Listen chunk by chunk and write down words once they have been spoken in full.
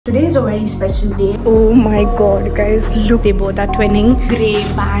Today is a very special day. Oh my god, guys, look, they both are twinning. Grey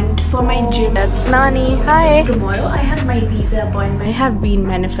band for my gym. That's Nani. Hi. Tomorrow I have my visa appointment. I have been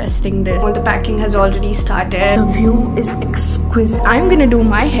manifesting this. All the packing has already started. The view is exquisite. I'm gonna do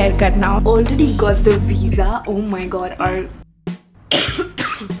my haircut now. Already got the visa. Oh my god.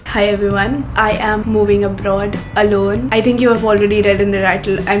 Hi everyone, I am moving abroad alone. I think you have already read in the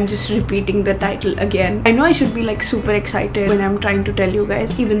title. I'm just repeating the title again. I know I should be like super excited when I'm trying to tell you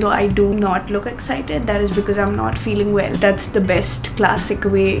guys, even though I do not look excited. That is because I'm not feeling well. That's the best classic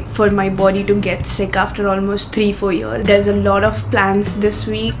way for my body to get sick after almost 3-4 years. There's a lot of plans this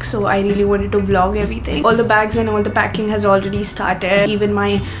week, so I really wanted to vlog everything. All the bags and all the packing has already started. Even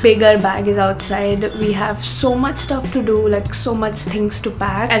my bigger bag is outside. We have so much stuff to do, like so much things to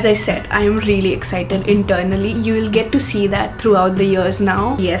pack. As I said, I am really excited internally. You will get to see that throughout the years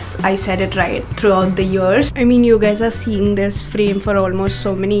now. Yes, I said it right, throughout the years. I mean, you guys are seeing this frame for almost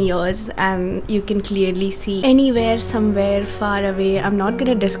so many years and you can clearly see anywhere, somewhere, far away. I'm not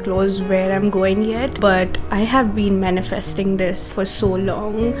gonna disclose where I'm going yet, but I have been manifesting this for so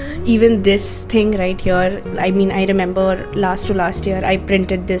long. Even this thing right here, I mean, I remember last year I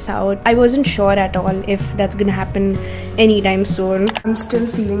printed this out. I wasn't sure at all if that's gonna happen anytime soon. I'm still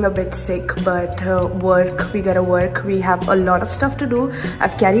feeling a bit sick, but we gotta work. We have a lot of stuff to do.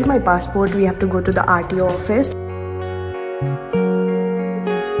 I've carried my passport. We have to go to the RTO office.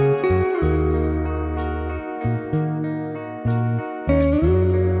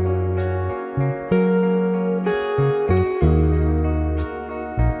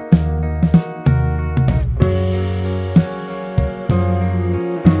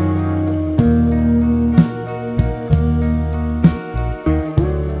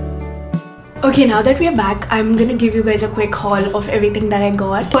 Okay, now that we are back, I'm gonna give you guys a quick haul of everything that I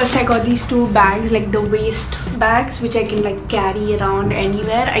got. First, I got these two bags, like the waist bags, which I can like carry around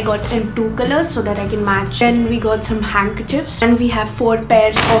anywhere. I got in 2 colors so that I can match. Then we got some handkerchiefs, and we have 4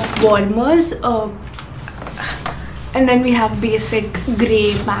 pairs of warmers. And then we have basic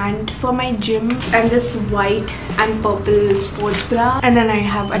grey band for my gym, and this white and purple sports bra, and then I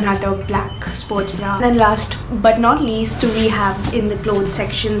have another black sports bra. And then last but not least, we have in the clothes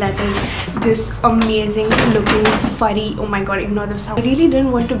section that is this amazing looking furry, oh my god, ignore the sound. I really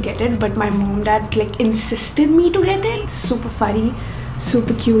didn't want to get it, but my mom dad like insisted me to get it. It's super furry,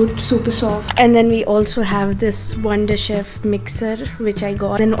 super cute, super soft. And then we also have this Wonder Chef mixer which I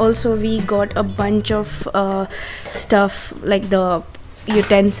got. Then also we got a bunch of stuff like the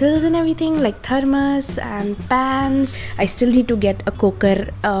utensils and everything, like thermos and pans. I still need to get a cooker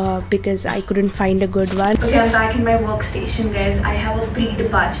because I couldn't find a good one. Okay, I'm back in my workstation, guys. I have a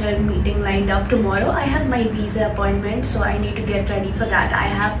pre-departure meeting lined up tomorrow. I have my visa appointment, so I need to get ready for that. I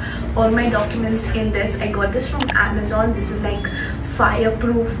have all my documents in this. I got this from Amazon. This is like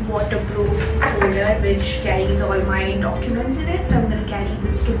fireproof, waterproof holder which carries all my documents in it. So I'm gonna carry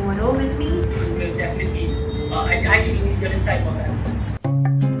this tomorrow with me. Will definitely. Actually, you're inside for that.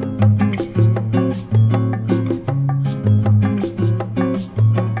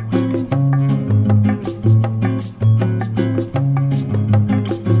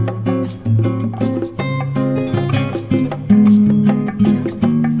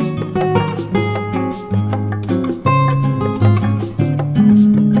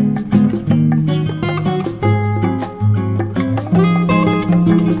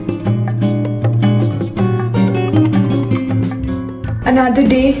 Another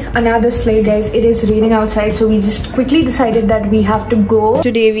day, another sleigh, guys. It is raining outside, so we just quickly decided that we have to go.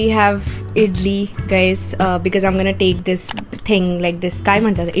 Today we have idli, guys, because I'm gonna take this thing, like this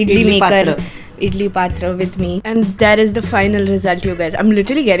idli maker, idli patra with me, and that is the final result, you guys. I'm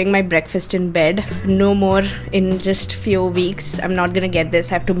literally getting my breakfast in bed. No more in just few weeks. I'm not gonna get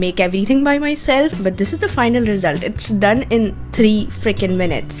this. I have to make everything by myself, but this is the final result. It's done in 3 freaking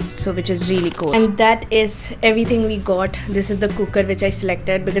minutes, so which is really cool. And that is everything we got. This is the cooker which I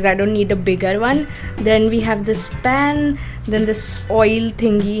selected because I don't need a bigger one. Then we have this pan, then this oil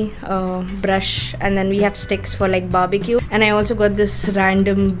thingy, brush, and then we have sticks for like barbecue. And I also got this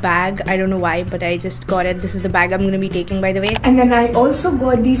random bag. I don't know why, but I just got it. This is the bag I'm gonna be taking, by the way. And then I also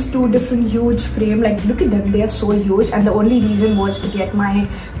got these 2 different huge frame. Like, look at them, they are so huge. And the only reason was to get my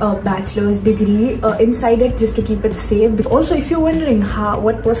bachelor's degree inside it, just to keep it safe. But also, if you're wondering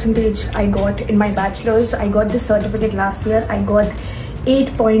what percentage I got in my bachelor's, I got this certificate last year. I got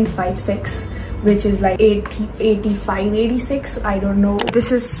 8.56. which is like 80, 85, 86. I don't know.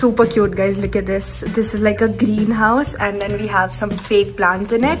 This is super cute, guys. Look at this. This is like a greenhouse, and then we have some fake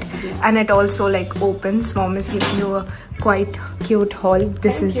plants in it, and it also like opens. Mom is giving you a quite cute haul.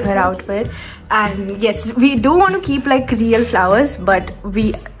 This is her outfit, and yes, we do want to keep like real flowers, but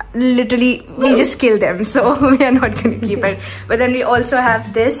we just kill them, so we are not gonna keep it. But then we also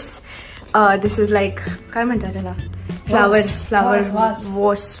have this. This is like flowers.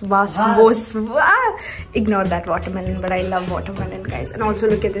 Ignore that watermelon, but I love watermelon, guys. And also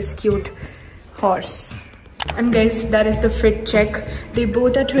look at this cute horse. And guys, that is the fit check. They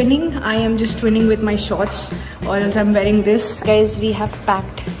both are twinning. I am just twinning with my shorts, or else I'm wearing this. Guys, we have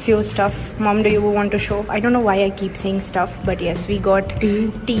packed few stuff. Mom, do you want to show? I don't know why I keep saying stuff, but yes, we got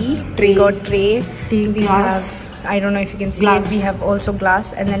tea. We got tray. We have, I don't know if you can see it. We have also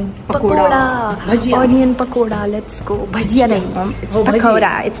glass, and then pakoda, onion pakoda. Let's go. Bhajia nahi, Mom. It's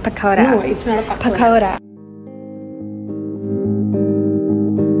pakoda. It's pakoda. No, it's not a pakoda.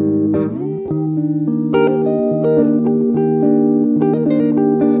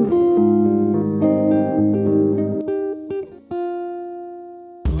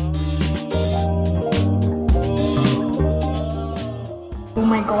 Oh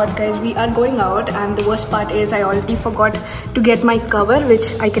my god, guys, we are going out, and the worst part is I already forgot to get my cover,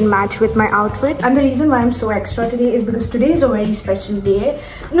 which I can match with my outfit. And the reason why I'm so extra today is because today is a very special day.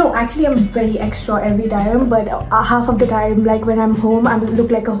 No, actually I'm very extra every time, but half of the time, like when I'm home, I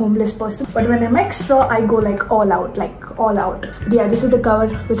look like a homeless person. But when I'm extra, I go like all out, But yeah, this is the cover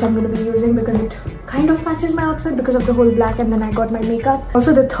which I'm going to be using because it kind of matches my outfit because of the whole black, and then I got my makeup.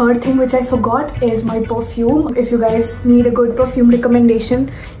 Also, the third thing which I forgot is my perfume. If you guys need a good perfume recommendation,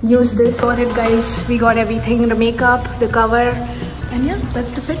 use this. Got it, guys. We got everything, the makeup, the cover, and yeah,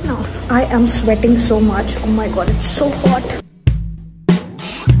 that's the fit now. I am sweating so much. Oh my god, it's so hot.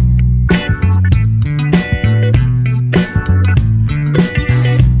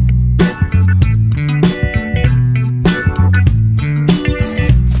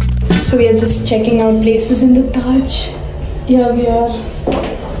 So we are just checking out places in the Taj. Yeah, we are.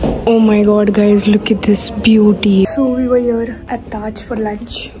 Oh my god, guys, look at this beauty. So we were here at Taj for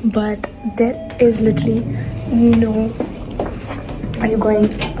lunch, but there is literally no... Are you going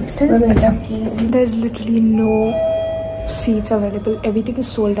upstairs? There's literally no seats available. Everything is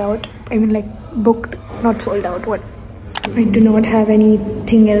sold out. I mean, like booked, not sold out. What? I do not have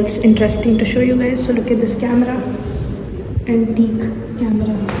anything else interesting to show you guys. So look at this camera. Antique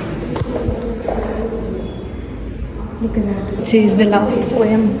camera. Look at that. It says the last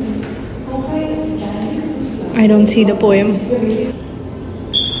poem. I don't see the poem.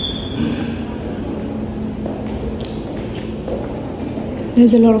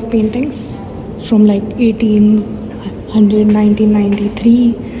 There's a lot of paintings from like 1800,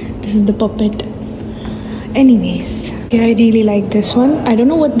 1993. This is the puppet. Anyways, yeah, I really like this one. I don't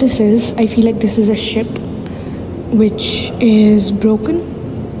know what this is. I feel like this is a ship which is broken,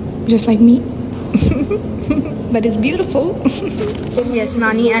 just like me. But it's beautiful. Yes,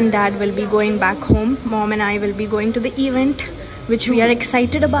 Nani and Dad will be going back home. Mom and I will be going to the event, which we are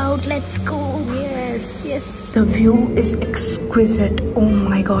excited about. Let's go. Yes, yes. The view is exquisite. Oh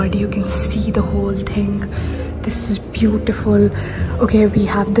my god, you can see the whole thing. This is beautiful. Okay, we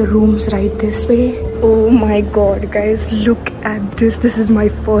have the rooms right this way. Oh my god, guys, look at this. This is my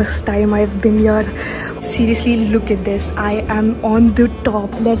first time I've been here. Seriously, look at this. I am on the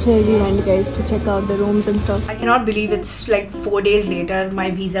top. That's where we went, guys, to check out the rooms and stuff. I cannot believe it's like 4 days later, my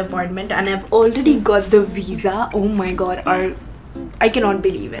visa appointment, and I've already got the visa. Oh my god, I cannot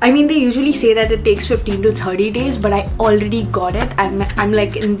believe it. I mean, they usually say that it takes 15 to 30 days, but I already got it, and I'm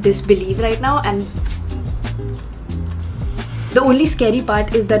like in disbelief right now. And the only scary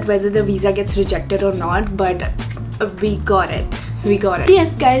part is that whether the visa gets rejected or not, but we got it. We got it.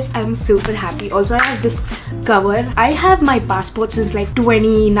 Yes, guys, I'm super happy. Also, I have this cover. I have my passport since like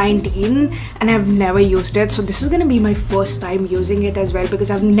 2019 and I've never used it. So this is gonna be my first time using it as well,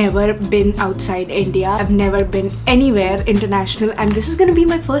 because I've never been outside India. I've never been anywhere international, and this is gonna be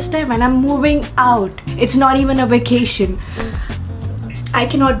my first time, and I'm moving out. It's not even a vacation. I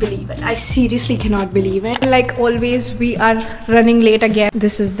cannot believe it. I seriously cannot believe it. Like always, we are running late again.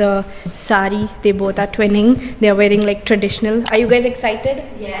 This is the sari. They both are twinning. They are wearing like traditional. Are you guys excited?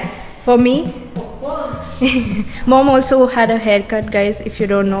 Yes. For me? Of course. Mom also had a haircut, guys. If you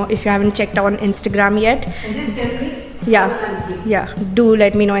don't know, if you haven't checked out on Instagram yet. Just tell me. Yeah, do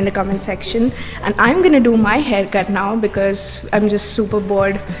let me know in the comment section. And I'm gonna do my haircut now because I'm just super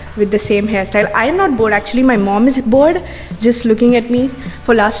bored with the same hairstyle. I am not bored, actually. My mom is bored just looking at me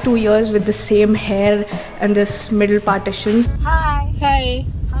for last 2 years with the same hair and this middle partition. Hi. Hi.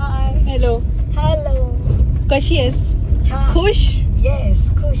 Hi. Hello. Hi. Hello. कशी आहेस? छान. खुश? Yes,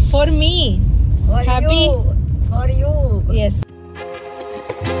 खुश. For me? For Happy? you. For you. Yes.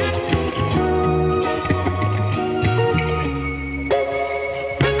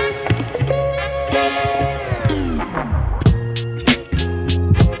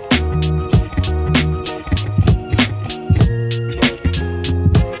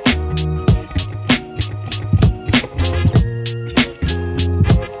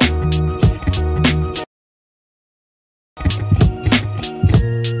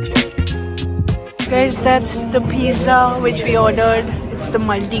 Guys, that's the pizza which we ordered. It's the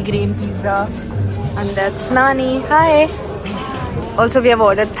multi-grain pizza. And that's Nani. Hi. Also, we have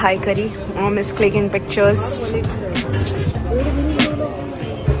ordered Thai curry. Mom is clicking pictures.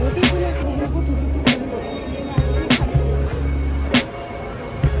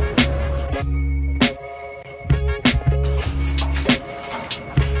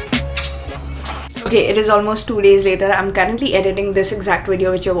 Okay, it is almost 2 days later. I'm currently editing this exact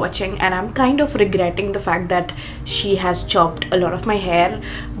video which you're watching, and I'm kind of regretting the fact that she has chopped a lot of my hair,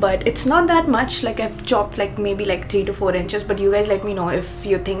 but it's not that much. Like, I've chopped like maybe like 3 to 4 inches, but you guys let me know if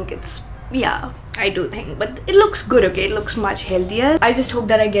you think it's, yeah, I do think, but it looks good. Okay, it looks much healthier. I just hope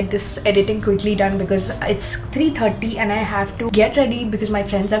that I get this editing quickly done because it's 3:30 and I have to get ready because my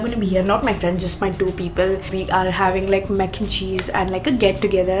friends are going to be here. Not my friends, just my 2 people. We are having like mac and cheese and like a get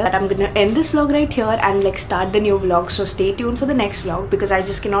together. But I'm gonna end this vlog right here and like start the new vlog, so stay tuned for the next vlog because I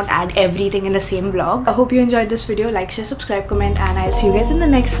just cannot add everything in the same vlog. I hope you enjoyed this video. Like, share, subscribe, comment, and I'll see you guys in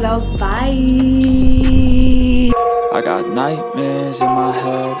the next vlog. Bye. I got nightmares in my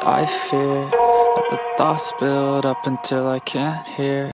head, I fear that the thoughts build up until I can't hear.